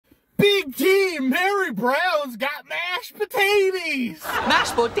Big G, Mary Brown's got mashed potatoes.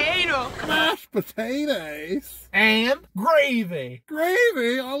 Mashed potato. Mashed potatoes. And gravy.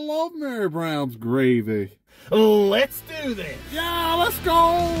 Gravy? I love Mary Brown's gravy. Let's do this. Yeah, let's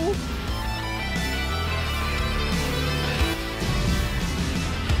go.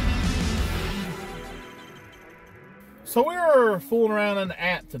 So we were fooling around on the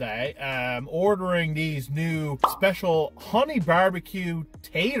app today, ordering these new special honey barbecue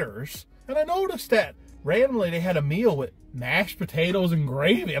taters. And I noticed that randomly they had a meal with mashed potatoes and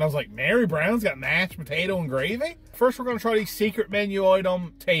gravy. And I was like, Mary Brown's got mashed potato and gravy? First, we're going to try these secret menu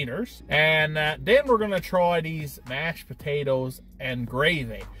item taters. And then we're going to try these mashed potatoes and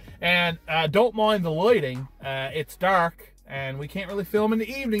gravy. And don't mind the lighting. It's dark. And we can't really film in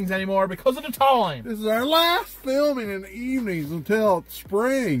the evenings anymore because of the time. This is our last filming in the evenings until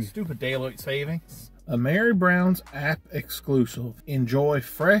spring. Stupid daylight savings. A Mary Brown's app exclusive. Enjoy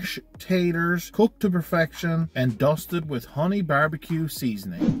fresh taters, cooked to perfection, and dusted with honey barbecue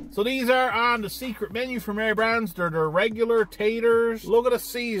seasoning. So these are on the secret menu for Mary Brown's. They're their regular taters. Look at the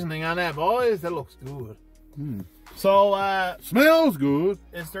seasoning on that, boys. That looks good. So, smells good.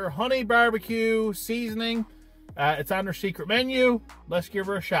 It's their honey barbecue seasoning. It's on their secret menu. Let's give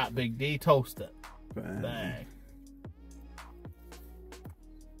her a shot, Big D. Toast it. Bang. Bang.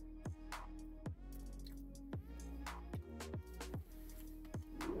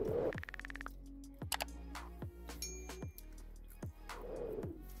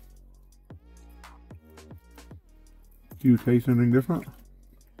 Do you taste anything different?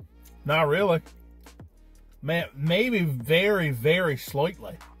 Not really. Man, maybe very, very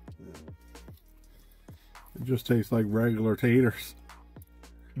slightly. It just tastes like regular taters.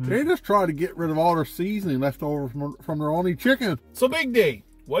 They just try to get rid of all their seasoning left over from their only chicken. So, Big D,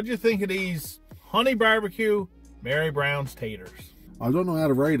 what'd you think of these honey barbecue Mary Brown's taters? I don't know how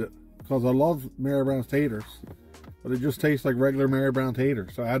to rate it because I love Mary Brown's taters, but it just tastes like regular Mary Brown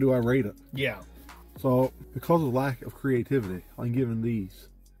taters. So how do I rate it? Yeah. So because of lack of creativity, I'm giving these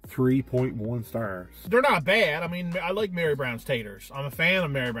 3.1 stars. They're not bad. I mean, I like Mary Brown's taters. I'm a fan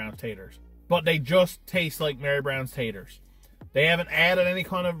of Mary Brown's taters. But they just taste like Mary Brown's taters. They haven't added any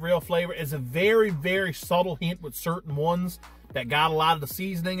kind of real flavor. It's a very, very subtle hint with certain ones that got a lot of the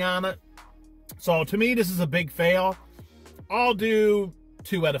seasoning on it. So to me, this is a big fail. I'll do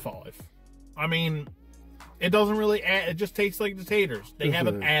 2 out of 5. I mean, it doesn't really add, it just tastes like the taters. They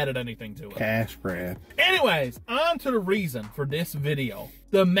haven't added anything to it. Cash grab. Anyways, on to the reason for this video.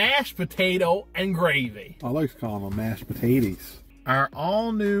 The mashed potato and gravy. I like to call them mashed potatoes. Our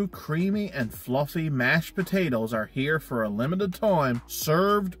all-new creamy and fluffy mashed potatoes are here for a limited time,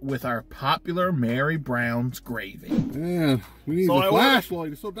 served with our popular Mary Brown's gravy. Man, we need a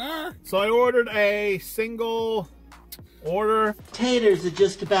flashlight. It's so dark. So I ordered a single order. Taters are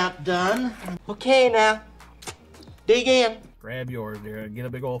just about done. Okay, now, dig in. Grab yours, dear. Get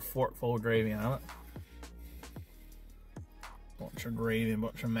a big old fork full of gravy on it. Bunch of gravy and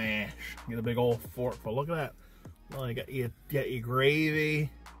bunch of mash. Get a big old fork full. Look at that. Well, you got your gravy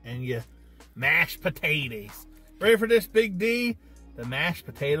and your mashed potatoes. Ready for this, Big D? The mashed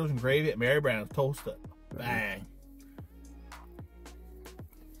potatoes and gravy at Mary Brown's. Toast it. Bang.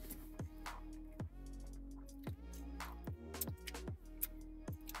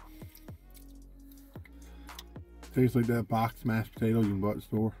 Tastes like that boxed mashed potato you can buy at the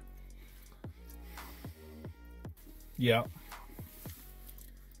store. Yeah.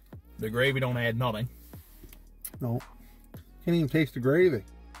 The gravy don't add nothing. No. Can't even taste the gravy.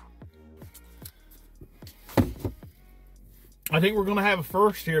 I think we're going to have a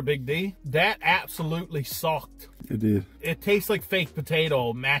first here, Big D. That absolutely sucked. It did. It tastes like fake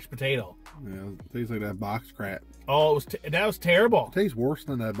potato, mashed potato. Yeah, it tastes like that box crap. Oh, that was terrible. It tastes worse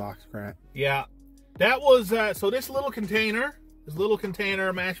than that box crap. Yeah. That was, so this little container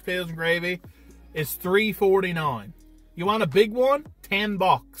of mashed potatoes and gravy is $3.49. You want a big one?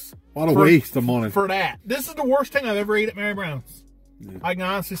 $10. What a waste of money. For that. This is the worst thing I've ever eaten at Mary Brown's. Yeah. I can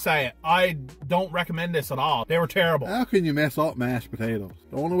honestly say it. I don't recommend this at all. They were terrible. How can you mess up mashed potatoes?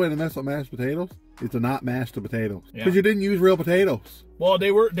 The only way to mess up mashed potatoes is to not mash the potatoes. Because you didn't use real potatoes. Well,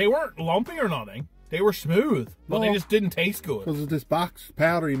 they weren't lumpy or nothing. They were smooth, but they just didn't taste good. Because of this box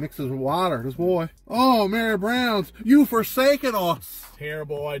powder he mixes with water. This boy. Oh, Mary Brown's, you forsaken us.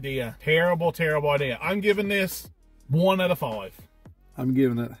 Terrible idea. Terrible, terrible idea. I'm giving this 1 out of 5. I'm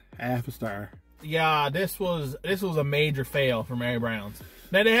giving it half a star. Yeah, this was a major fail for Mary Brown's.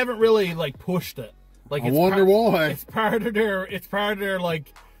 Now they haven't really like pushed it. Like I wonder why. It's part of their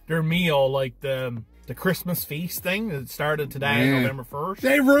like their meal, like the Christmas feast thing that started today, November 1st.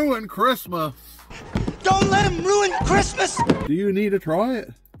 They ruined Christmas. Don't let them ruin Christmas. Do you need to try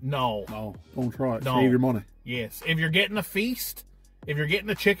it? No. No, don't try it. No. Save your money. Yes. If you're getting a feast, if you're getting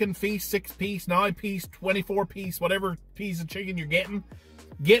a chicken feast, 6-piece, 9-piece, 24-piece, whatever piece of chicken you're getting,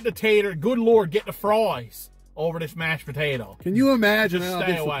 get the tater. Good Lord, get the fries over this mashed potato. Can you imagine Just how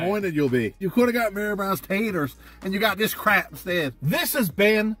stay disappointed away. you'll be? You could have got Mary Brown's taters, and you got this crap instead. This has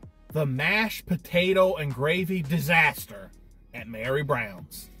been the mashed potato and gravy disaster at Mary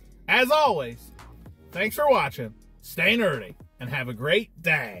Brown's. As always, thanks for watching. Stay nerdy and have a great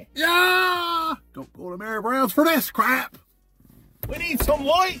day. Yeah! Don't go to Mary Brown's for this crap. We need some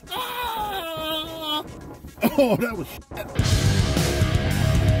light. Ah! Oh, that was shit.